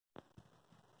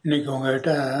இன்னைக்கு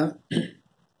உங்ககிட்ட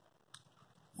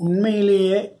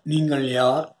உண்மையிலேயே நீங்கள்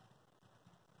யார்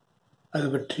அது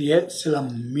பற்றிய சில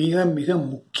மிக மிக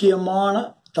முக்கியமான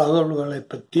தகவல்களை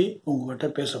பற்றி உங்ககிட்ட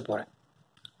பேச போகிறேன்.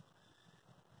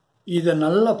 இதை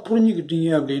நல்லா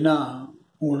புரிஞ்சுக்கிட்டீங்க அப்படின்னா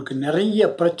உங்களுக்கு நிறைய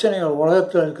பிரச்சனைகள்,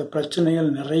 உலகத்தில் இருக்க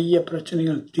பிரச்சனைகள், நிறைய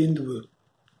பிரச்சனைகள் தீர்ந்து போயிடும்.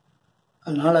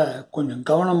 அதனால் கொஞ்சம்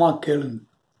கவனமாக கேளுங்க.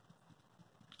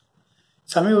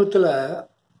 சமீபத்தில்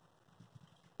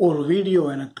ஒரு வீடியோ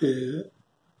எனக்கு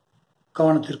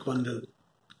கவனத்திற்கு வந்தது.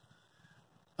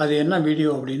 அது என்ன வீடியோ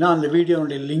அப்படின்னா, அந்த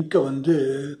வீடியோனுடைய லிங்க்கை வந்து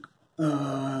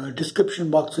டிஸ்கிரிப்ஷன்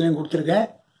பாக்ஸ்லேயும் கொடுத்துருக்கேன்.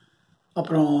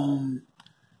 அப்புறம்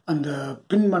அந்த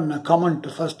பின் பண்ண கமெண்ட்,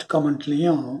 ஃபர்ஸ்ட்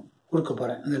கமெண்ட்லேயும் கொடுக்க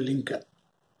போகிறேன் அந்த லிங்க்கை.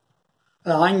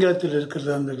 அது ஆங்கிலத்தில்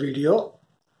இருக்கிறது அந்த வீடியோ.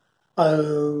 அது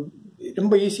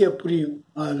ரொம்ப ஈஸியாக புரியும்,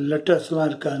 லெட்டர்ஸ்லாம்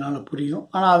இருக்குது, அதனால் புரியும்.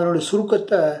 ஆனால் அதனுடைய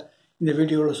சுருக்கத்தை இந்த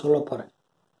வீடியோவில் சொல்ல போகிறேன்.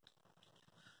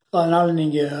 அதனால்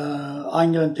நீங்கள்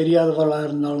ஆங்கிலம் தெரியாதவர்களாக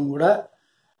இருந்தாலும் கூட,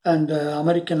 அந்த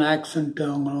அமெரிக்கன் ஆக்சண்ட்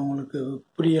உங்களுக்கு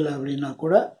புரியலை அப்படின்னா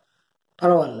கூட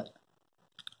பரவாயில்ல.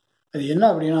 அது என்ன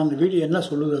அப்படின்னா, அந்த வீடியோ என்ன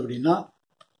சொல்லுது அப்படின்னா,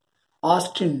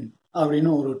 ஆஸ்டின்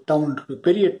அப்படின்னு ஒரு டவுன் இருக்குது,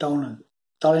 பெரிய டவுன். அது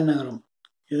தலைநகரம்.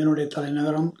 இதனுடைய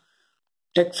தலைநகரம்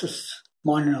டெக்சஸ்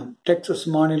மாநிலம். டெக்சஸ்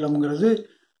மாநிலம்ங்கிறது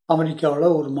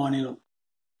அமெரிக்காவில் ஒரு மாநிலம்,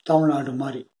 தமிழ்நாடு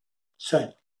மாதிரி.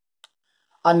 சரி,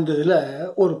 அந்த இதில்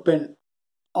ஒரு பெண்,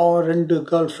 அவன் 2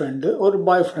 கேர்ள் ஃப்ரெண்டு, ஒரு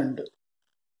பாய் ஃப்ரெண்டு.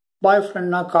 பாய்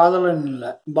ஃப்ரெண்ட்னா காதலன் இல்லை,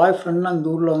 பாய் ஃப்ரெண்ட்னா அந்த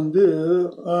ஊரில் வந்து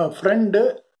ஃப்ரெண்டு,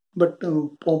 பட்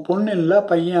பொண்ணு இல்லை,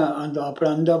 பையன். அந்த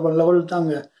லெவல் தான்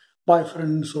அங்கே பாய்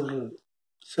ஃப்ரெண்டுன்னு சொல்கிறது.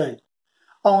 சரி,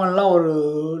 அவங்கெல்லாம் ஒரு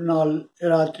நாள்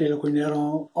ராத்திரியில் கொஞ்ச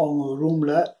நேரம் அவங்க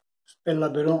ரூமில் எல்லா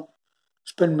பேரும்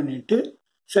ஸ்பெண்ட் பண்ணிவிட்டு,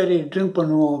 சரி ட்ரிங்க்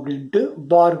பண்ணுவோம் அப்படின்ட்டு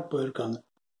பாருக்கு போயிருக்காங்க.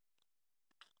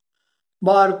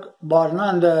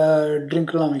 பார்னால் அந்த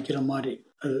ட்ரிங்க்லாம் வைக்கிற மாதிரி.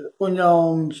 அது கொஞ்சம்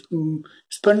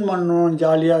ஸ்பெண்ட் பண்ணணும்,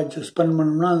 ஜாலியாக ஸ்பெண்ட்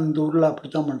பண்ணணும்னா அந்த ஊரில் அப்படி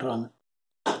தான் பண்ணுறாங்க,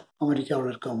 அமெரிக்காவில்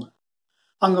இருக்கவங்க.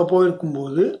 அங்கே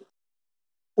போயிருக்கும்போது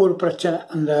ஒரு பிரச்சனை,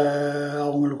 அந்த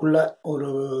அவங்களுக்குள்ள ஒரு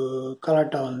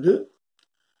கலாட்டா வந்து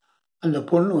அந்த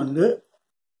பொண்ணு வந்து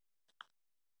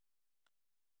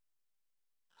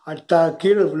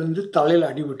கீழே விழுந்து தலையில்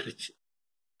அடிபட்டுருச்சு.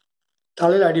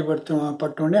 தலையில்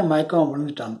பட்டோடனே மயக்கமாக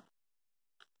விழுந்துட்டாங்க.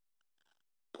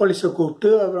 போலீஸை கூப்பிட்டு,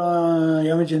 அப்புறம்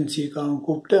எமர்ஜென்சிக்காக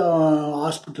கூப்பிட்டு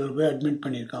ஹாஸ்பிட்டலில் போய் அட்மிட்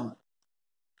பண்ணியிருக்காங்க.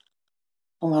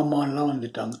 அவங்க அம்மாலாம்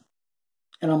வந்துட்டாங்க.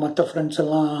 ஏன்னா மற்ற ஃப்ரெண்ட்ஸ்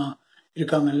எல்லாம்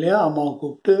இருக்காங்க இல்லையா, அம்மாவை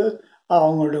கூப்பிட்டு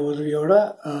அவங்களுடைய உதவியோட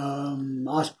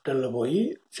ஹாஸ்பிட்டலில் போய்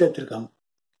சேர்த்துருக்காங்க.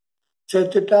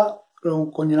 சேர்த்துட்டா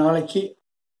கொஞ்ச நாளைக்கு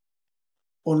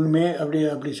ஒன்றுமே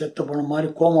அப்படி செத்து போன மாதிரி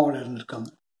கோமாவில் இருந்திருக்காங்க.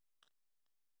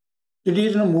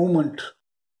 திடீர்னு மூமெண்ட்,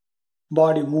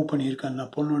 பாடி மூவ் பண்ணியிருக்காங்க அந்த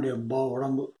பொண்ணுடைய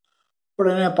உடம்பு.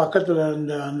 உடனே பக்கத்தில்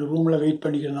இருந்த அந்த ரூமில் வெயிட்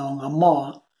பண்ணிக்கிறேன் அவங்க அம்மா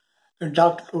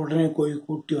டாக்டர் உடனே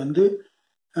கூட்டி வந்து,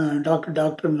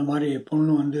 டாக்டர் இந்த மாதிரி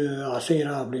பொண்ணு வந்து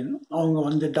அசைகிறா அப்படின்னு. அவங்க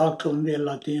வந்து டாக்டர் வந்து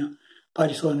எல்லாத்தையும்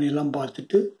பரிசோதனையெல்லாம்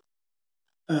பார்த்துட்டு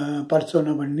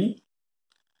பரிசோதனை பண்ணி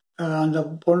அந்த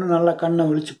பொண்ணு நல்லா கண்ணை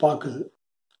விழித்து பார்க்குது.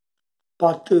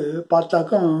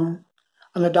 பார்த்தாக்கும்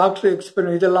அந்த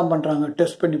டாக்டர் இதெல்லாம் பண்ணுறாங்க,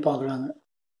 டெஸ்ட் பண்ணி பார்க்குறாங்க.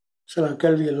 சில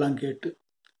கேள்விகள்லாம்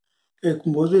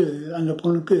கேட்கும்போது அந்த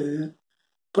பொண்ணுக்கு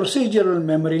ப்ரொசீஜரல்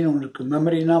மெமரின்னு ஒன்று இருக்குது.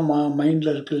 மெமரினா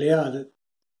மைண்டில் இருக்கு இல்லையா, அது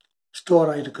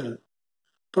ஸ்டோர் ஆகிருக்கிறது.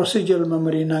 ப்ரொசீஜரல்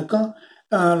மெமரினாக்கும்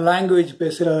லாங்குவேஜ்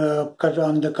பேசுகிற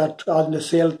அந்த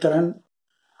செயல்திறன்,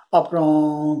 அப்புறம்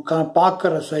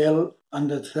பார்க்குற செயல்,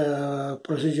 அந்த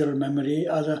ப்ரொசீஜரல் மெமரி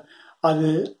அது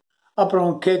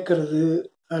அப்புறம் கேட்குறது,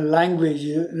 லாங்குவேஜ்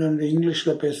இந்த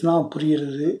இங்கிலீஷில் பேசினா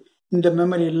புரிகிறது, இந்த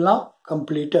மெமரியெல்லாம்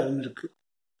கம்ப்ளீட்டாக இருந்திருக்கு.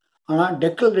 ஆனால்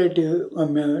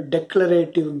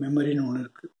டெக்ளரேட்டிவ் மெமரின்னு ஒன்று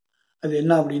இருக்குது. அது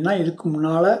என்ன அப்படின்னா, இதுக்கு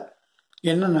முன்னால்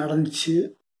என்ன நடந்துச்சு,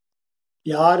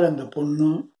 யார் அந்த பொண்ணு,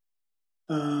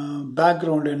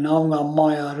 பேக்ரவுண்டு என்ன, அவங்க அம்மா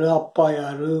யார், அப்பா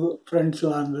யார்,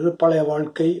 ஃப்ரெண்ட்ஸ்லாம் இருந்தது, பழைய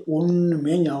வாழ்க்கை,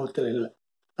 ஒன்றுமே ஞாபகத்தில் இல்லை.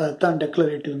 அதைத்தான்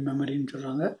டெக்ளரேட்டிவ் மெமரின்னு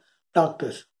சொல்கிறாங்க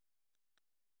டாக்டர்ஸ்.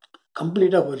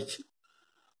 கம்ப்ளீட்டாக போயிடுச்சு.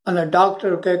 அந்த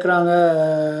டாக்டர் கேட்குறாங்க,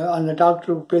 அந்த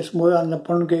டாக்டர் பேசும்போது அந்த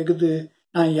பொண்ணு கேட்குது,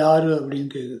 நான் யார் அப்படின்னு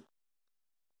கேட்குது.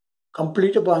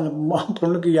 கம்ப்ளீட்டாக அந்த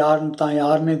பொண்ணுக்கு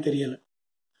யாருன்னே தெரியலை.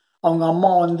 அவங்க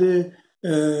அம்மா வந்து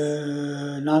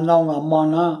நான் தான் அவங்க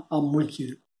அம்மானா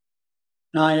முழிக்குது.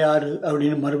 நான் யார்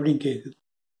அப்படின்னு மறுபடியும் கேட்குது.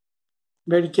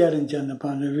 வேடிக்கையாக இருந்துச்சு.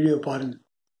 அந்த வீடியோ பாருங்கள்.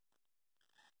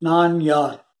 நான்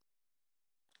யார்,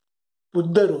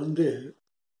 புத்தர் வந்து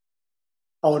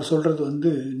அவர் சொல்கிறது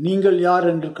வந்து நீங்கள் யார்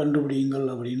என்று கண்டுபிடியுங்கள்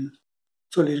அப்படின்னு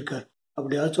சொல்லியிருக்கார்.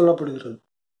 அப்படியாவது சொல்லப்படுகிறது.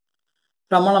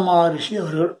 ரமண மகரிஷி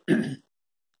அவர்கள்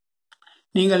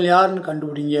நீங்கள் யாருன்னு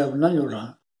கண்டுபிடிங்க அப்படின்னு தான்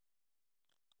சொல்கிறாங்க.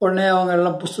 உடனே அவங்க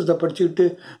எல்லாம் புஸ்தகத்தை படிச்சுக்கிட்டு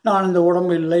நான் இந்த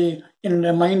உடம்பு இல்லை,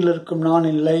 என் மைண்டில் இருக்கும் நான்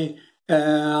இல்லை,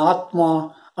 ஆத்மா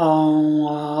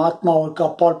ஆத்மாவுக்கு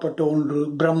அப்பாற்பட்ட ஒன்று,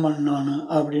 பிரம்மன் நான்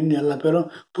அப்படின்னு எல்லா பேரும்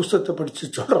புஸ்தகத்தை படித்து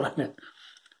சொல்கிறாங்க.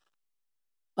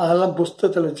 அதெல்லாம்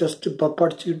புஸ்தகத்தில் ஜஸ்ட் இப்போ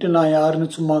படிச்சுக்கிட்டு நான் யாருன்னு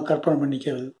சும்மா கற்பனை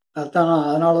பண்ணிக்கிறது. அதுதான்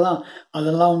அதனால தான்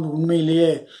அதெல்லாம் வந்து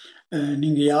உண்மையிலேயே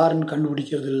நீங்கள் யாருன்னு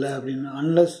கண்டுபிடிக்கிறது இல்லை அப்படின்னு.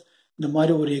 அன்லஸ் இந்த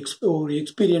மாதிரி ஒரு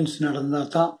எக்ஸ்பீரியன்ஸ்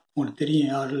நடந்தால் தான் உங்களுக்கு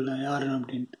தெரியும் யாரு இல்லை யாருன்னு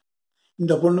அப்படின்ட்டு.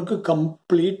 இந்த பொண்ணுக்கு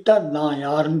கம்ப்ளீட்டாக நான்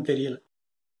யாருன்னு தெரியலை.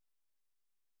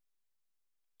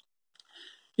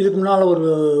 இதுக்கு முன்னால் ஒரு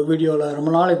வீடியோவில்,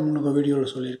 ரொம்ப நாளைக்கு முன்னுக்கு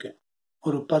வீடியோவில் சொல்லியிருக்கேன்.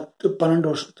 ஒரு 10-12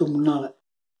 வருஷத்துக்கு முன்னால்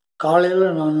காலையில்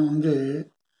நான் வந்து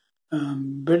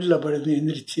பெட்டில் படுத்து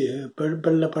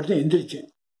பெட்டில் படுத்து எந்திரிச்சேன்.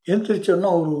 எந்திரிச்சோன்னா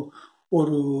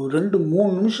ஒரு 2-3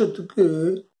 நிமிஷத்துக்கு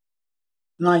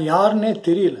நான் யாருன்னே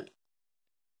தெரியல.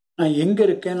 நான் எங்கே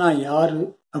இருக்கேன், நான் யார்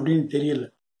அப்படின்னு தெரியல.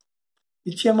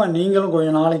 நிச்சயமாக நீங்களும்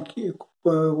கொஞ்சம் நாளைக்கு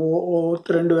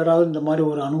ஒருத்தர் 2 பேராவது இந்த மாதிரி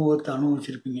ஒரு அனுபவத்தை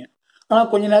அனுபவிச்சிருப்பீங்க. ஆனால்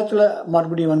கொஞ்ச நேரத்தில்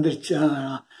மறுபடியும் வந்துருச்சு,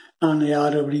 நான்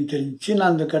யார் அப்படின்னு தெரிஞ்சிச்சு.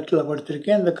 நான் இந்த கட்டில்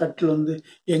படுத்திருக்கேன், இந்த கட்டில் வந்து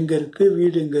எங்கே இருக்குது,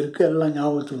 வீடு எங்கே இருக்குது, எல்லாம்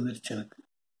ஞாபகத்துக்கு வந்துருச்சு எனக்கு.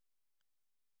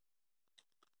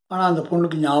 ஆனால் அந்த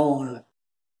பொண்ணுக்கு ஞாபகம் இல்லை.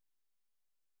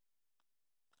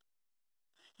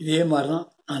 இதே மாதிரி தான்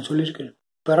நான் சொல்லியிருக்கேன்.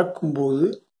 பிறக்கும்போது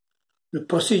இந்த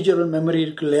ப்ரொசீஜரல் மெமரி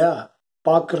இருக்கு இல்லையா,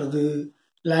 பார்க்குறது,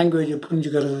 லாங்குவேஜை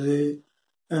புரிஞ்சுக்கிறது,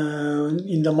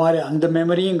 இந்த மாதிரி அந்த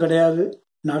மெமரியும் கிடையாது.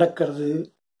 நடக்கிறது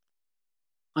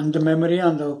அந்த மெமரியும்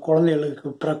அந்த குழந்தைகளுக்கு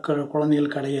பிறக்கிற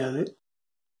குழந்தைகள் கிடையாது.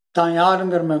 தான்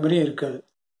யாருங்கிற மெமரியும் இருக்காது.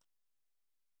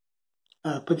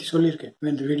 அதை பற்றி சொல்லியிருக்கேன்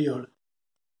இந்த வீடியோவில்.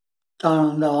 தான்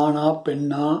வந்து ஆணா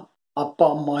பெண்ணா, அப்பா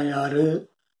அம்மா யார்,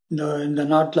 இந்த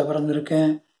நாட்டில்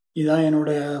பிறந்திருக்கேன், இதுதான்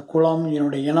என்னுடைய குலம்,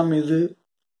 என்னுடைய இனம் இது,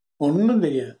 ஒன்றும்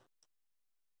தெரியாது.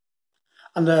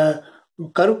 அந்த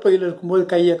கருப்பையில் இருக்கும்போது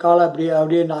கையை காலை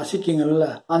அப்படியே அசைக்குங்கள்ல,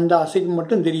 அந்த அசைக்கு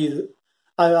மட்டும் தெரியுது.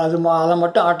 அதை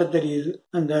மட்டும் ஆட்ட தெரியுது.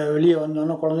 அந்த வெளியே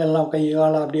வந்தோன்னா குழந்தையெல்லாம் கை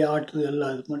காலை அப்படியே ஆட்டுது,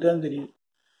 எல்லாம் அது மட்டும் தான் தெரியுது.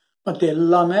 மற்ற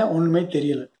எல்லாமே ஒன்றுமே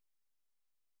தெரியலை.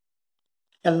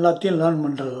 எல்லாத்தையும் லேர்ன்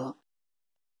பண்ணுறது தான்.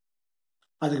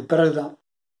 அதுக்கு பிறகுதான்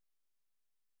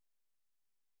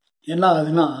என்ன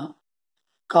ஆகுதுன்னா,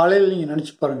 காலையில் நீங்கள்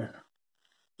நினச்சி பாருங்கள்,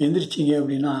 எந்திரிச்சிங்க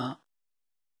அப்படின்னா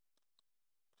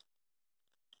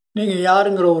நீங்கள்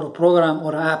யாருங்கிற ஒரு ப்ரோக்ராம்,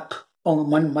 ஒரு ஆப்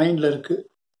உங்கள் மைண்டில் இருக்குது.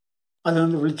 அது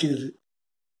வந்து விழிச்சுக்குது.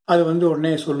 அது வந்து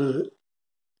உடனே சொல்லுது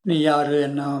நீ யார்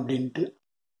என்ன அப்படின்ட்டு.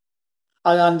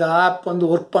 அது அந்த ஆப் வந்து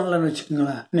ஒர்க் பண்ணலன்னு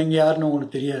வச்சுக்கோங்களேன், நீங்கள் யாருன்னு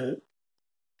உங்களுக்கு தெரியாது.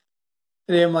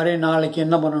 இதே மாதிரி நாளைக்கு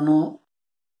என்ன பண்ணணும்,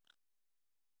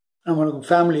 நம்மளுக்கு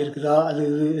ஃபேமிலி இருக்குதா, அது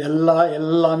இது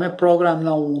எல்லாமே ப்ரோக்ராம்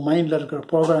தான். உங்கள் மைண்டில் இருக்கிற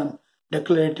ப்ரோக்ராம்,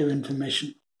 டெக்ளரேட்டிவ்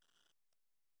இன்ஃபர்மேஷன்.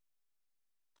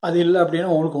 அது இல்லை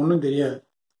அப்படின்னா உங்களுக்கு ஒன்றும் தெரியாது.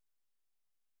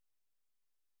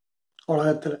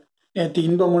 உலகத்தில் நேற்று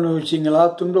இன்பம் அனுபவிச்சிங்களா,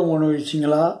 துன்பம்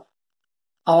அனுபவிச்சிங்களா,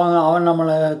 அவன்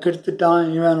நம்மளை கெடுத்துட்டான்,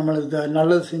 இவன் நம்மளுக்கு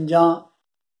நல்லது செஞ்சான்,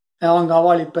 அவன்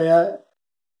கவாலி பைய,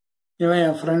 இவன்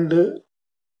என் ஃப்ரெண்டு,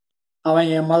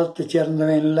 அவன் என் மதத்தை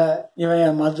சேர்ந்தவன் இல்லை, இவன்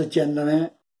என் மதத்தை சேர்ந்தவன்.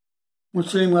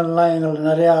 முஸ்லீம்கள்லாம் எங்களை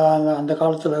நிறையா அந்த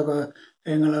காலத்தில்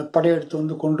எங்களை படையெடுத்து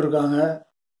வந்து கொண்டிருக்காங்க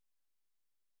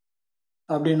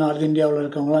அப்படின்னு நார்த் இந்தியாவில்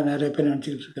இருக்கவங்களாம் நிறைய பேர்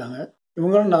நினச்சிக்கிட்டு இருக்காங்க.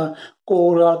 இவங்களும்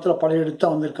ஒரு காலத்தில் படையெடுத்து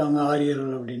தான் வந்திருக்காங்க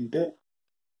ஆரியர்கள் அப்படின்ட்டு.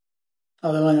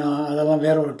 அதெல்லாம்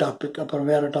வேற ஒரு டாபிக். அப்புறம்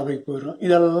வேற டாபிக் போயிடும்.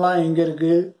 இதெல்லாம் எங்கே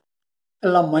இருக்குது,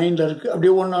 எல்லாம் மைண்டில் இருக்குது.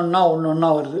 அப்படியே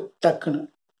ஒன்று வருது டக்குன்னு.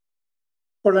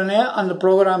 உடனே அந்த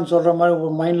ப்ரோக்ராம் சொல்கிற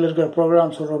மாதிரி, மைண்டில் இருக்கிற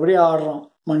ப்ரோக்ராம் சொல்கிறபடி ஆடுறோம்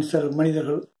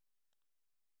மனிதர்கள்.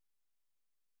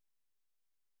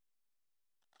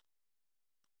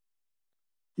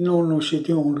 இன்னொன்று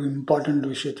விஷயத்தையும் உங்களுக்கு இம்பார்ட்டண்ட்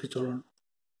விஷயத்தை சொல்லணும்.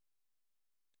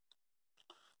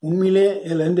 உண்மையிலே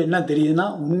இதுலேருந்து என்ன தெரியுதுன்னா,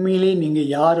 உண்மையிலே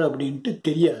நீங்கள் யார் அப்படின்ட்டு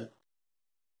தெரியாது.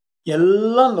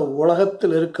 எல்லாம் இந்த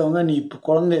உலகத்தில் இருக்கவங்க நீ இப்போ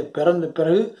குழந்தை பிறந்த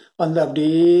பிறகு வந்து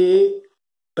அப்படியே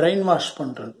பிரெயின் வாஷ்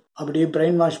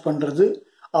பண்ணுறது,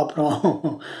 அப்புறம்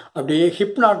அப்படியே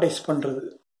ஹிப்னாட்டைஸ் பண்ணுறது,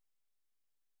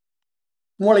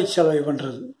 மூளை செலவை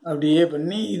பண்ணுறது, அப்படியே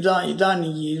பண்ணி இதான்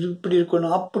நீ இப்படி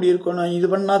இருக்கணும், அப்படி இருக்கணும், இது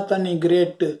பண்ணாதான் நீ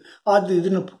கிரேட்டு, அது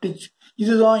இதுன்னு பிடிச்சி,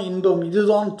 இதுதான் இன்பம்,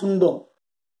 இதுதான் துன்பம்.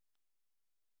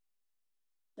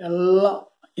 எல்லாம்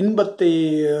இன்பத்தை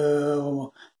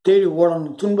தேடி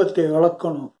ஓடணும், துன்பத்தை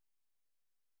வளர்க்கணும்.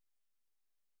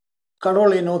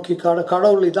 கடவுளை நோக்கி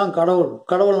கடவுளை தான்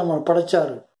கடவுள் நம்ம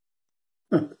படைச்சாரு,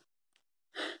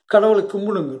 கடவுளை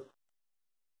கும்பிடுங்க.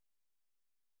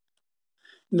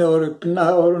 இந்த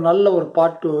ஒரு நல்ல ஒரு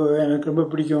பாட்டு எனக்கு ரொம்ப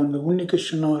பிடிக்கும், இந்த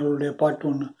உன்னிகிருஷ்ணன் அவர்களுடைய பாட்டு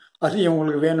ஒன்று, அதையும்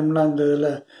உங்களுக்கு வேணும்னா அந்த இதில்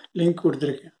லிங்க்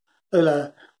கொடுத்துருக்கேன். அதில்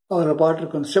அவரை பாட்டு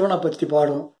இருக்கும், சிவனை பற்றி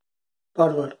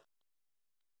பாடுவார்.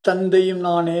 தந்தையும்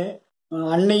நானே,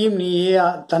 அன்னையும் நீயே,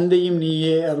 தந்தையும்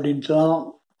நீயே அப்படின்ட்டுலாம்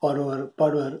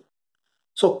பாடுவார்.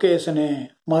 சொக்கேசனே,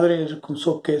 மதுரையில் இருக்கும்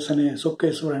சொக்கேசனே,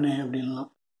 சொக்கேஸ்வரனே அப்படின்லாம்.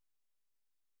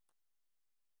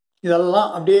 இதெல்லாம்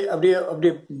அப்படியே அப்படியே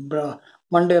அப்படியே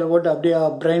மண்டையில் போட்டு அப்படியே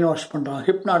பிரெயின் வாஷ் பண்ணுறாங்க,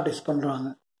 ஹிப்னாட்டிஸ் பண்ணுறாங்க.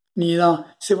 நீ தான்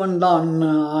சிவன் தான்,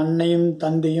 அன்னையும்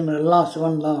தந்தையும் எல்லாம்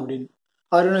சிவன் தான் அப்படின்னு.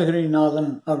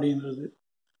 அருணகிரிநாதன் அப்படின்றது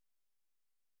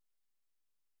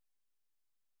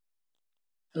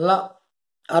எல்லாம்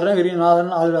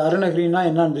அருணகிரிநாதன். அது அருணகிரினா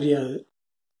என்னன்னு தெரியாது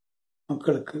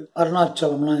மக்களுக்கு,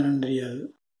 அருணாச்சலம்னா என்னன்னு தெரியாது.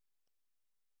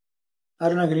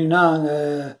 அருணகிரினா அங்கே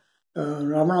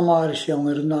ரமண மகரிஷி அவங்க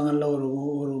இருந்தாங்கல்ல ஒரு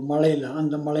ஒரு மலையில்,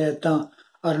 அந்த மலையைத்தான்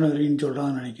அருணகிரின்னு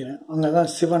சொல்கிறாங்கன்னு நினைக்கிறேன். அங்கே தான்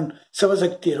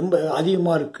சிவசக்தி ரொம்ப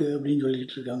அதிகமாக இருக்குது அப்படின்னு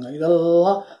சொல்லிக்கிட்டு இருக்காங்க.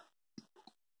 இதெல்லாம்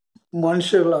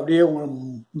மனுஷர்கள் அப்படியே உங்களை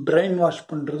பிரெயின் வாஷ்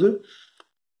பண்ணுறது,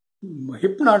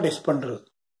 ஹிப்னாட்டிஸ் பண்ணுறது.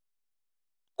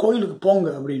 கோயிலுக்கு போங்க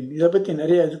அப்படின்னு இதை பற்றி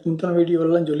நிறைய இதுக்கு முந்தின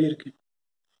வீடியோலாம் சொல்லியிருக்கேன்.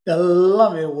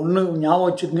 இதெல்லாம் ஒன்று ஞாபகம்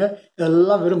வச்சுக்கோங்க,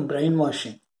 இதெல்லாம் வெறும் பிரெயின்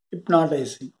வாஷிங்,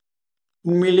 ஹிப்னாடைசிங்.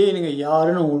 உண்மையிலேயே நீங்கள்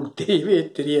யாருன்னு உங்களுக்கு தெரியவே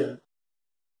தெரியாது.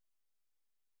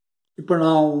 இப்போ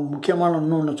நான் முக்கியமான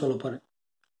இன்னொன்று சொல்ல போகிறேன்.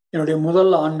 என்னுடைய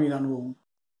முதல் ஆன்மீக அனுபவம்.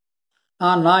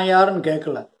 நான் யாருன்னு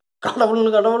கேட்கல,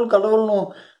 கடவுள் கடவுள் கடவுள்னு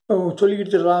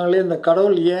சொல்லிக்கிட்டு இருக்காங்களே, இந்த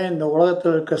கடவுள் ஏன் இந்த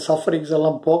உலகத்தில் இருக்க சஃபரிங்ஸ்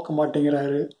எல்லாம் போக்க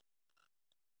மாட்டேங்கிறாரு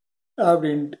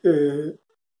அப்படின்ட்டு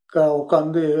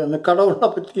உட்காந்து அந்த கடவுளை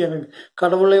பற்றி எனக்கு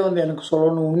கடவுளே எனக்கு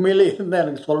சொல்லணும், உண்மையிலே இருந்தால்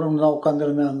எனக்கு சொல்லணும்னு தான்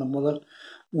உட்காந்துருந்தேன். அந்த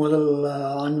முதல்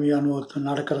ஆன்மீக அனுபவத்தை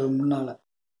நடக்கிறதுக்கு முன்னால்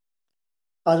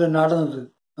அது நடந்தது.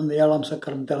 அந்த 7ஆம்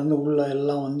சக்கரம் திறந்து உள்ள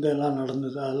எல்லாம் எல்லாம்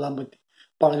நடந்தது. அதெல்லாம் பற்றி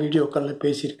பல வீடியோக்களில்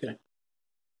பேசியிருக்கிறேன்.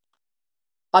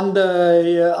 அந்த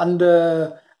அந்த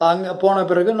அங்கே போன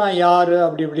பிறகு நான் யார்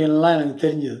அப்படி இப்படின்லாம் எனக்கு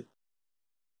தெரிஞ்சது.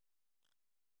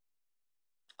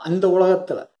 அந்த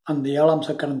உலகத்தில், அந்த 7ஆம்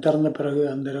சக்கரம் திறந்த பிறகு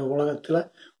அந்த உலகத்தில்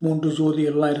 3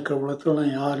 ஜோதிகள்லாம் இருக்கிற உலகத்தில்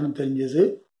நான் யாருன்னு தெரிஞ்சது.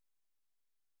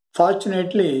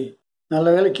 ஃபார்ச்சுனேட்லி, நல்ல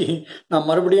வேலைக்கு நான்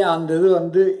மறுபடியும் அந்த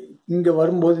இது இங்கே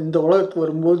வரும்போது, இந்த உலகத்துக்கு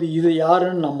வரும்போது இது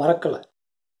யாருன்னு நான் மறக்கலை.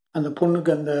 அந்த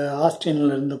பொண்ணுக்கு, அந்த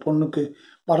ஆஸ்திரேலியாவில் இருந்த பொண்ணுக்கு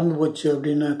மறந்து போச்சு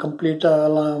அப்படின்னு கம்ப்ளீட்டாக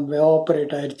எல்லாம்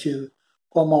எவாப்பரேட் ஆயிடுச்சு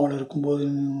கோமாவில் இருக்கும்போது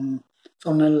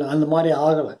சொன்னேன்ல, அந்த மாதிரி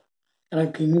ஆகலை.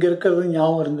 எனக்கு இங்கே இருக்கிறது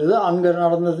ஞாபகம் இருந்தது, அங்கே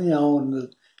நடந்தது ஞாபகம் இருந்தது.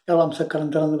 7ஆம்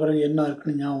சக்கரம் திறந்த பிறகு என்ன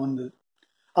இருக்குன்னு ஞாபகம் வந்தது.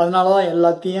 அதனால தான்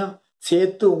எல்லாத்தையும்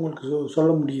சேர்த்து உங்களுக்கு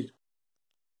சொல்ல முடியுது.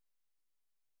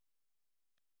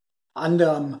 அந்த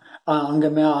அங்கே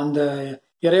அந்த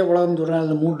இறை உலகம் சொல்கிறேன்,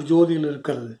 அந்த 3 ஜோதிகள்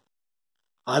இருக்கிறது,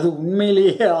 அது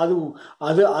உண்மையிலேயே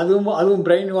அதுவும்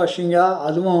பிரெயின் வாஷிங்கா,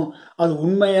 அது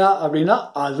உண்மையா அப்படின்னா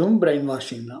அதுவும் பிரெயின்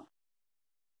வாஷிங் தான்.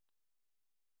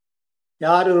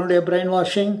 யாருடைய பிரெயின்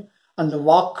வாஷிங்? அந்த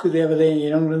வாக்கு தேவதை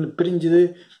இனங்களிருந்து பிரிஞ்சுது.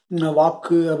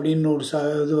 வாக்கு அப்படின்னு ஒரு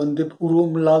இது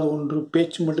உருவம் இல்லாத ஒன்று,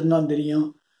 பேச்சு மட்டும்தான் தெரியும்.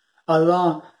 அதுதான்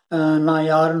நான்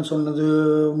யாருன்னு சொன்னது.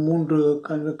 3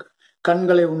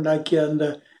 கண்களை உண்டாக்கி அந்த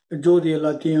ஜோதி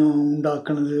எல்லாத்தையும்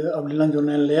உண்டாக்குனது அப்படிலாம்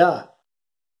சொன்னேன் இல்லையா.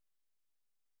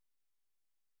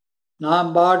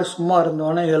 நான் பாடு சும்மா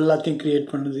இருந்தோன்னே இது எல்லாத்தையும்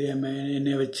கிரியேட் பண்ணுது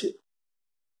என்னை வச்சு.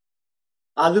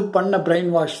 அது பண்ண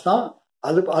பிரெயின் வாஷ் தான்,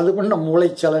 அது பண்ண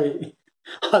மூளைச்சலவை.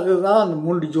 அதுதான் அந்த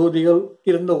 3 ஜோதிகள்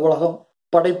இருந்த உலகம்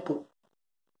படைப்பு.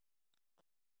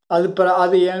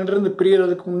 அது என்கிட்ட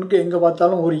பிரியறதுக்கு முன்னுக்கு எங்கே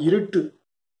பார்த்தாலும் ஒரு இருட்டு.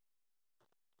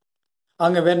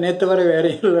 அங்கே நேற்று வரை வேற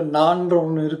இல்லை, நான்ற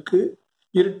ஒன்று இருக்கு,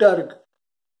 இருட்டாக இருக்கு.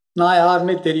 நான்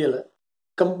யாருன்னே தெரியலை.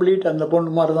 கம்ப்ளீட் அந்த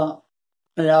பொண்ணு மாதிரி தான்,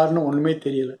 நான் யாருன்னு ஒன்றுமே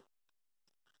தெரியலை.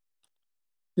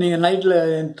 நீங்கள் நைட்டில்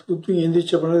தூக்கி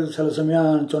எந்திரிச்ச பிறகு சில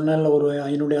சமயம் சொன்னேன்ல ஒரு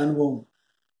என்னுடைய அனுபவம்,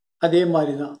 அதே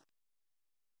மாதிரி தான்.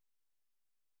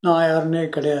 நான் யாருன்னே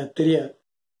கிடையாது, தெரியாது.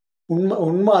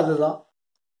 உண்மை அதுதான்.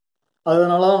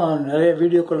 அதனால தான் நான் நிறைய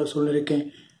வீடியோக்களை சொல்லியிருக்கேன்,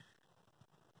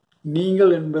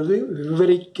 நீங்கள் என்பது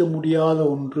விவரிக்க முடியாத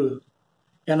ஒன்று.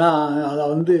 ஏன்னா அதை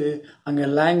அங்கே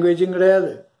லாங்குவேஜும்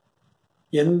கிடையாது,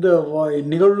 எந்த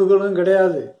நிகழ்வுகளும்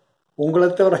கிடையாது, உங்களை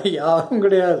தவிர யாரும்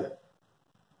கிடையாது.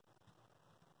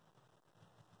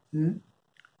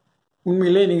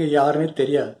 உண்மையிலே நீங்கள் யாருன்னே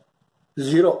தெரியாது,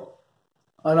 ஜீரோ.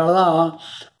 அதனால தான்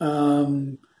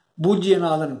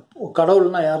பூஜ்யநாதன்,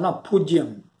 கடவுள்னா யாருன்னா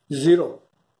பூஜ்யம், ஜீரோ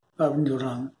அப்படின்னு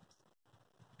சொல்கிறாங்க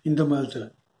இந்து மதத்தில்.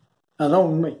 அதுதான்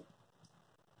உண்மை.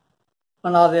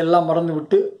 ஆனால் அதையெல்லாம் மறந்து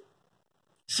விட்டு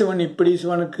சிவன் இப்படி,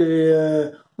 சிவனுக்கு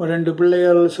 2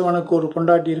 பிள்ளைகள், சிவனுக்கு ஒரு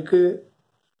பொண்டாட்டி இருக்குது,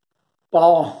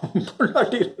 பாவம்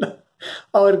பொண்டாட்டி இல்லை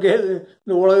அவருக்கு.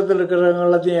 இந்த உலகத்தில் இருக்கிறவங்க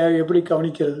எல்லாத்தையும் எப்படி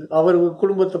கவனிக்கிறது? அவருக்கு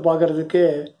குடும்பத்தை பார்க்கறதுக்கே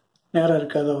நேரம்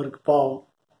இருக்காது அவருக்கு, பாவம்.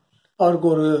 அவருக்கு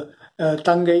ஒரு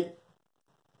தங்கை,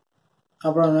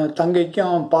 அப்புறம்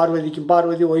தங்கைக்கும் பார்வதிக்கும்,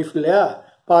 பார்வதி ஒய்ஃப் இல்லையா,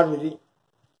 பார்வதி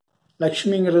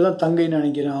லக்ஷ்மிங்கிறது தான் தங்கைன்னு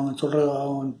நினைக்கிறேன் அவங்க சொல்கிற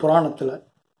அவங்க புராணத்தில்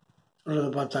சொல்கிறத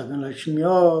பார்த்தாங்க.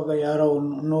 லக்ஷ்மியோ யாரோ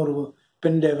இன்னொரு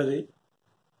பெண் தேவதை.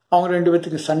 அவங்க 2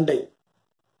 பேர்த்துக்கு சண்டை,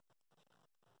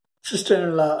 சிஸ்டர்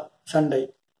இன் லா சண்டை,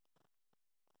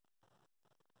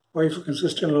 ஒய்ஃபுக்கும்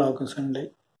சிஸ்டர் இன் லாவுக்கும் சண்டை.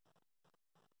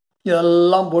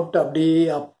 இதெல்லாம் போட்டு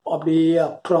அப்படியே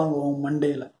அப்புறாங்க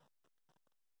மண்டையில்.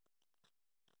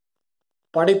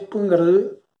 படைப்புங்கிறது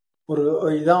ஒரு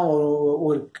இதான் ஒரு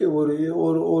ஒரு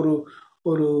ஒரு ஒரு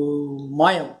ஒரு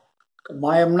மாயம்.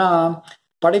 மாயம்னா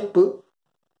படைப்பு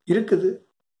இருக்குது,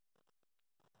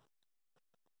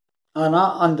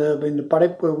 ஆனால் இந்த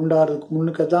படைப்பு உண்டாகிறதுக்கு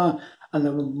முன்னுக்கு தான் அந்த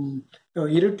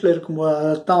இருட்டில் இருக்கும்போது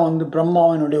அதைத்தான்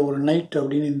பிரம்மாவனுடைய ஒரு நைட்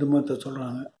அப்படின்னு இந்து மதத்தை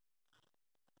சொல்கிறாங்க.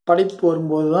 படைப்பு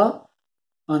வரும்போது தான்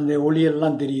அந்த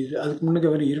ஒளியெல்லாம் தெரியுது, அதுக்கு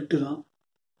முன்னுக்கு வெறும் இருட்டு தான்.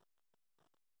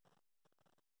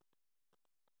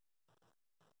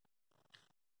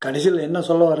 கடைசியில் என்ன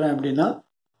சொல்ல வர்றேன் அப்படின்னா,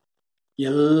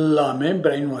 எல்லாமே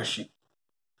பிரெயின் வாஷிங்.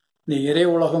 இந்த இறை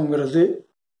உலகங்கிறது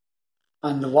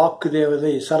அந்த வாக்கு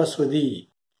தேவதை சரஸ்வதி,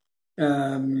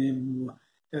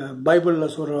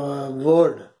 பைபிளில் சொல்கிற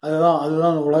வேர்டு,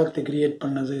 அதுதான் உலகத்தை கிரியேட்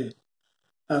பண்ணது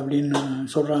அப்படின்னு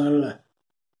சொல்கிறாங்கல்ல.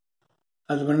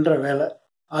 அது பண்ணுற வேலை.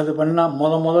 அது பண்ணால்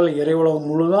முதல்ல இறை உலகம்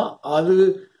முழுதான்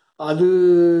அது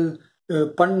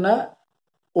பண்ண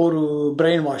ஒரு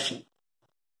பிரெயின் வாஷிங்.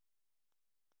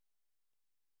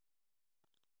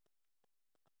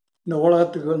 இந்த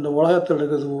உலகத்தில்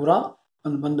இருக்கிறது பூரா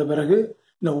வந்த பிறகு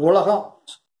இந்த உலகம்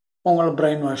உங்களை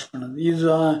பிரெயின் வாஷ் பண்ணுது.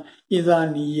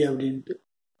 இதுதான் நீ அப்படின்ட்டு.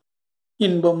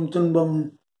 இன்பம் துன்பம்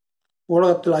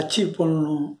உலகத்தில் அச்சீவ்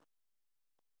பண்ணணும்.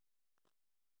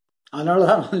 அதனால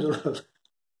தான் நான் சொல்கிறது,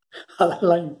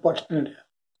 அதெல்லாம் இம்பார்ட்டன்ட் கிடையாது.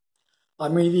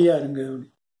 அமைதியாக இருங்க,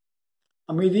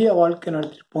 அமைதியாக வாழ்க்கை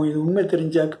நடத்திருப்போம். இது உண்மை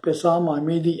தெரிஞ்சாக்கு பேசாமல்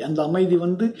அமைதி. அந்த அமைதி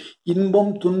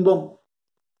இன்பம் துன்பம்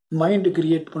மைண்டு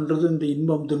கிரியேட் பண்ணுறது. இந்த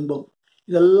இன்பம் துன்பம்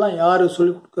இதெல்லாம் யார்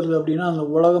சொல்லிக் கொடுக்குறது அப்படின்னா, அந்த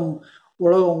உலகம்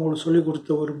உங்களுக்கு சொல்லிக் கொடுத்த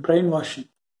ஒரு பிரெயின் வாஷிங்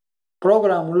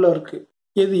ப்ரோக்ராம் உள்ளே இருக்குது.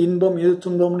 எது இன்பம் எது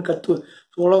துன்பம்னு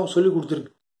உலகம் சொல்லி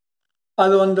கொடுத்துருக்கு.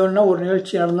 அது வந்தோடனே ஒரு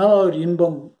நிகழ்ச்சி நடந்தாலும் ஒரு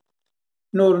இன்பம்,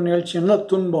 இன்னொரு நிகழ்ச்சின்னா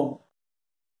துன்பம்.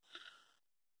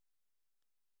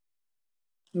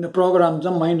 இந்த ப்ரோக்ராம்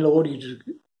தான் மைண்டில் ஓடிக்கிட்டு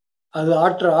இருக்கு. அது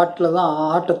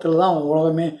ஆட்டத்தில் தான்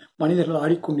உலகமே மனிதர்கள்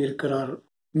ஆடிக்கொண்டு இருக்கிறார்கள்.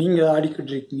 நீங்கள்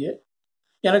ஆடிக்கிட்டு இருக்கீங்க,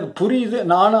 எனக்கு புரியுது.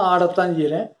 நானும் ஆடத்தான்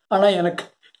செய்கிறேன். ஆனால் எனக்கு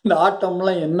இந்த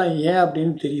ஆட்டம்லாம் என்ன ஏன்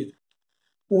அப்படின்னு தெரியுது.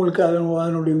 உங்களுக்கு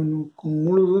அதனுடைய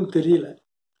முழுதும் தெரியல,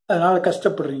 அதனால்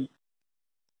கஷ்டப்படுறீங்க.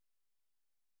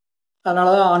 அதனால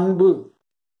தான் அன்பு,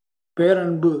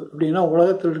 பேரன்பு அப்படின்னா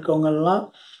உலகத்தில் இருக்கவங்கெல்லாம்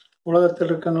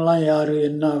யார்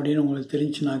என்ன அப்படின்னு உங்களுக்கு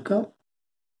தெரிஞ்சுனாக்கா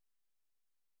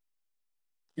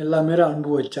எல்லாமே அன்பு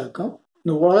வச்சாக்கம்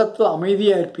இந்த உலகத்தில்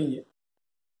அமைதியாக இருப்பீங்க.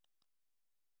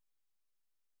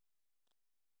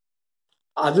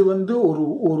 அது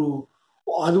ஒரு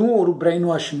அதுவும் ஒரு பிரெயின்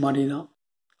வாஷிங் மாதிரி தான்.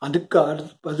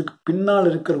 அதுக்கு பின்னால்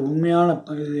இருக்கிற உண்மையான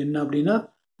இது என்ன அப்படின்னா,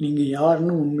 நீங்கள்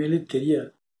யாருன்னு உண்மையிலே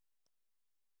தெரியாது.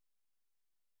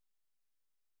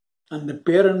 அந்த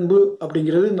பேரன்பு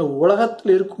அப்படிங்கிறது இந்த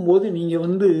உலகத்தில் இருக்கும்போது நீங்கள்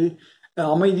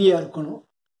அமைதியாக இருக்கணும்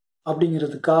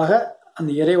அப்படிங்கிறதுக்காக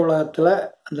அந்த இறை உலகத்தில்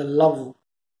அந்த லவ்,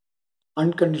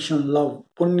 அன்கண்டிஷனல் லவ்,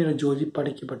 பொன்னிற ஜோதி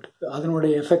படைக்கப்பட்டது.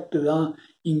 அதனுடைய எஃபெக்ட் தான்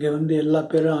இங்கே எல்லா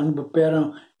பேரும் அன்பு பேரும்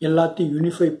எல்லாத்தையும்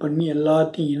யூனிஃபை பண்ணி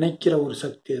எல்லாத்தையும் இணைக்கிற ஒரு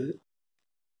சக்தி அது.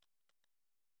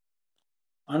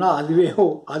 ஆனால்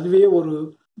அதுவே ஒரு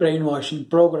பிரெயின் வாஷிங்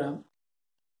ப்ரோக்ராம்.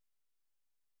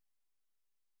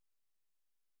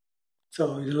 ஸோ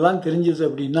இதெல்லாம் தெரிஞ்சது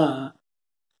அப்படின்னா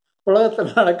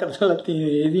உலகத்தில் நடக்கிறது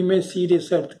எல்லாத்தையும் எதையுமே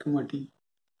சீரியஸாக எடுத்துக்க மாட்டீங்க.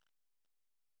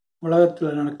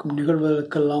 உலகத்தில் நடக்கும்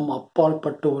நிகழ்வுகளுக்கெல்லாம் அப்பால்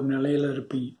பட்ட ஒரு நிலையில்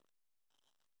இருப்பீங்க.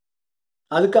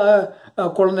 அதுக்காக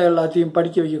குழந்தை எல்லாத்தையும்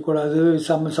படிக்க வைக்கக்கூடாது,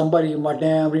 சம்பாதிக்க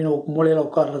மாட்டேன் அப்படின்னு மூலையில்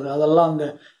உட்கார்றது, அதெல்லாம் அந்த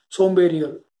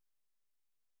சோம்பேறிகள்,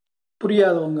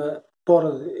 புரியாதவங்க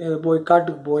போகிறது.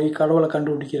 காட்டுக்கு போய் கடவுளை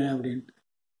கண்டுபிடிக்கிறேன் அப்படின்ட்டு.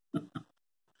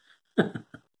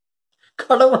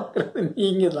 கடவுளுங்கிறது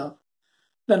நீங்கள் தான்.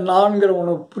 இந்த நான்கிற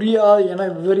உனக்கு புரியாத என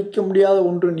விவரிக்க முடியாத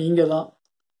ஒன்று நீங்கள் தான்.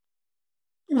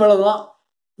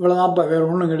 இவ்வளோதான்ப்பா, வேறு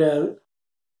ஒன்றும் கிடையாது.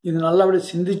 இது நல்லபடியாக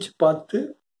சிந்திச்சு பார்த்து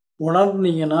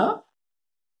உணர்ந்தீங்கன்னா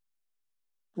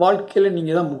வாழ்க்கையில்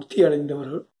நீங்கள் தான் முக்தி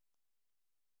அடைந்தவர்கள்.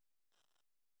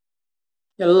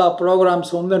 எல்லா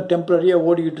ப்ரோக்ராம்ஸ் டெம்பரரியாக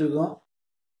ஓடிக்கிட்டு இருக்கோம்.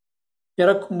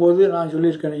 இறக்கும்போது நான்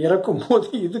சொல்லியிருக்கேன், இறக்கும்போது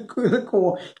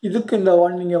இதுக்கு இந்த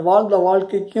நீங்கள் வாழ்ந்த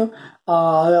வாழ்க்கைக்கும்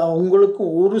உங்களுக்கும்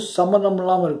ஒரு சம்மந்தம்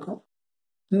இல்லாமல் இருக்கும்.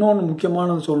 இன்னொன்று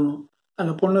முக்கியமானது சொல்லணும்,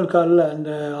 அந்த பொண்ணு இருக்கார்ல,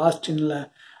 அந்த ஆஸ்டினில்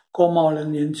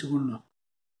கோமாவிலேருந்து எழுந்துச்சு கொண்டு,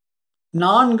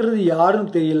 நான்கிறது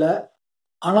யாரும் தெரியல,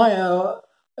 ஆனால்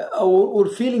ஒரு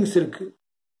ஃபீலிங்ஸ் இருக்குது.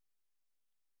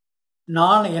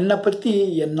 என்னை பற்றி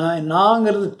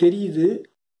நாங்கிறது தெரியுது,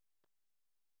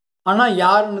 ஆனால்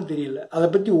யாருன்னு தெரியல. அதை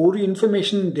பற்றி ஒரு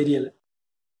இன்ஃபர்மேஷன் தெரியலை.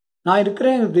 நான்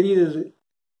இருக்கிறேன், எனக்கு தெரியுது.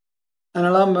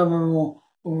 அதனால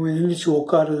எழுந்திரிச்சு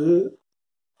உட்காருது.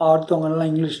 அடுத்தவங்கெல்லாம்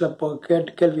இங்கிலீஷில் இப்போ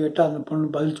கேள்வி கேட்டால் அந்த பொண்ணு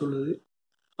பதில் சொல்லுது.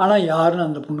 ஆனால் யாருன்னு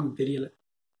அந்த பொண்ணுக்கு தெரியல.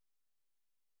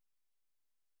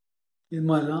 இது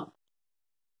மாதிரி தான்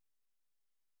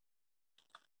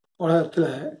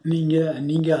உலகத்தில்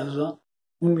நீங்கள் அதுதான்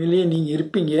உண்மையிலேயே நீங்கள்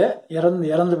இருப்பீங்க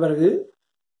இறந்த பிறகு.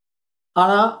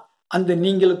 ஆனால் அந்த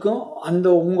நீங்களுக்கும் அந்த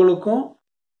உங்களுக்கும்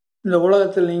இந்த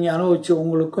உலகத்தில் நீங்கள் அனுபவிச்ச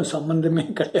உங்களுக்கும் சம்பந்தமே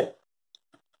கிடையாது.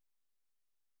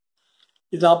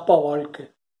 இதாப்பா வாழ்க்கை.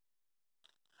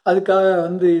 அதுக்காக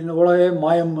இந்த உலகே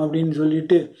மாயம் அப்படின்னு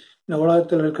சொல்லிட்டு இந்த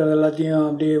உலகத்தில் இருக்கிறது எல்லாத்தையும்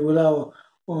அப்படியே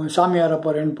சாமியார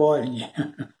போகிறேன்னு போகாதீங்க.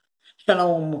 ஏன்னா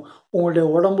உங்களுடைய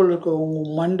உடம்புல இருக்க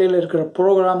உங்கள் மண்டையில் இருக்கிற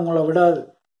ப்ரோக்ராம் உங்களை விடாது.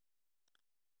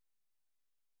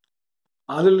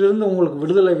 அதிலிருந்து உங்களுக்கு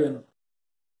விடுதலை வேணும்.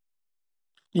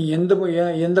 நீ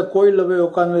எந்த கோயிலில் போய்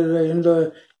உட்காந்து,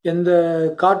 எந்த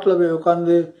காட்டில் போய்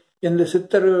உட்காந்து, எந்த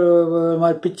சித்தர்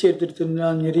மாதிரி பிச்சை எடுத்துட்டு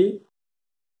இருந்தாலும் சரி,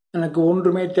 எனக்கு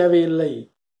ஒன்றுமே தேவையில்லை,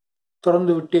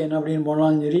 திறந்து விட்டேன் அப்படின்னு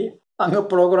போனாலும் சரி, அங்கே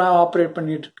ப்ரோக்ராம் ஆப்ரேட்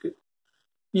பண்ணிகிட்டு இருக்கு.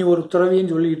 நீ ஒரு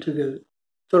துறவின்னு சொல்லிக்கிட்டு இருக்குது.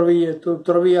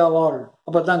 துறவியா வாழ்,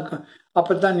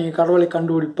 அப்போதான் நீ கடவுளை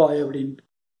கண்டுபிடிப்பாய் அப்படின்ட்டு.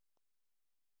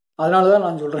 அதனால தான்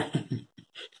நான் சொல்கிறேன்,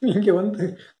 நீங்கள்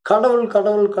கடவுள்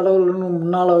கடவுள் கடவுள்னு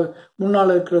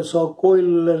முன்னால் இருக்கிற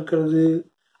கோயிலில் இருக்கிறது,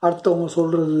 அடுத்தவங்க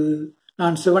சொல்கிறது,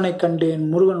 நான் சிவனை கண்டேன்,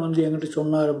 முருகன் என்கிட்ட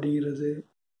சொன்னார் அப்படிங்கிறது,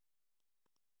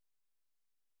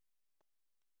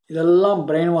 இதெல்லாம்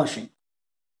பிரெயின் வாஷிங்.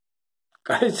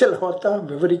 கடைசியில் பார்த்தா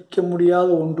விவரிக்க முடியாத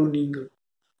ஒன்று நீங்கள்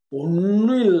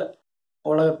ஒன்றும் இல்லை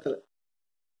உலகத்தில்.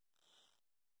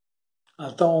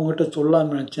 அதான் உங்ககிட்ட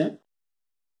சொல்லாமல் நினச்சேன்.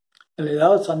 அதில்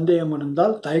ஏதாவது சந்தேகம்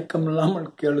இருந்தால் தயக்கம் இல்லாமல்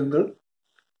கேளுங்கள்,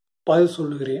 பதில்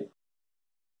சொல்லுகிறேன்.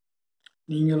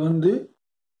 நீங்கள்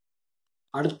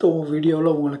அடுத்த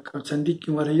வீடியோவில் உங்களுக்கு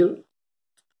சந்திக்கும் வரையில்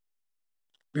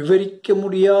விவரிக்க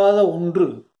முடியாத ஒன்று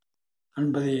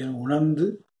என்பதை உணர்ந்து,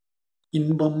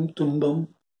 இன்பம் துன்பம்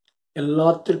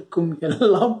எல்லாத்திற்கும்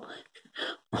எல்லாம்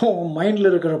மைண்டில்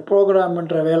இருக்கிற ப்ரோக்ராம்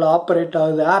என்ற வேலை ஆப்ரேட்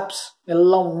ஆகுது. ஆப்ஸ்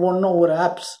எல்லாம் ஒவ்வொன்றும் ஒரு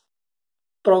ஆப்ஸ்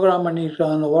ப்ரோக்ராம்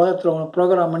பண்ணியிருக்காங்க. அந்த உலகத்தில்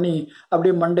ப்ரோக்ராம் பண்ணி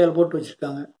அப்படியே மண்டையில் போட்டு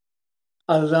வச்சுருக்காங்க.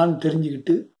 அதுதான்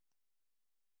தெரிஞ்சுக்கிட்டு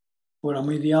ஒரு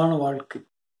அமைதியான வாழ்க்கை.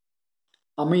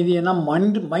 அமைதினா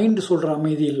மைண்டு சொல்கிற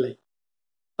அமைதி இல்லை.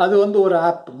 அது ஒரு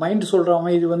ஆப். மைண்டு சொல்கிற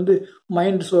அமைதி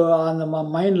அந்த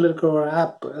மைண்டில் இருக்கிற ஒரு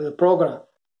ஆப், அது ப்ரோக்ராம்.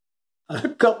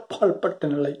 அதுக்கு அப்பாற்பட்ட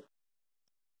நிலை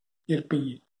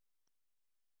இருப்பீங்க.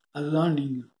 அதுதான்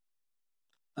நீங்கள்.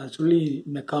 அதை சொல்லி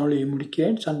இந்த காணொலியை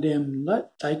முடிக்கிறேன். சந்தேகம் இருந்தால்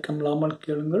தயக்கம் இல்லாமல்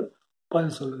கேளுங்கள்,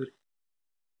 பதில் சொல்லுகிறேன்.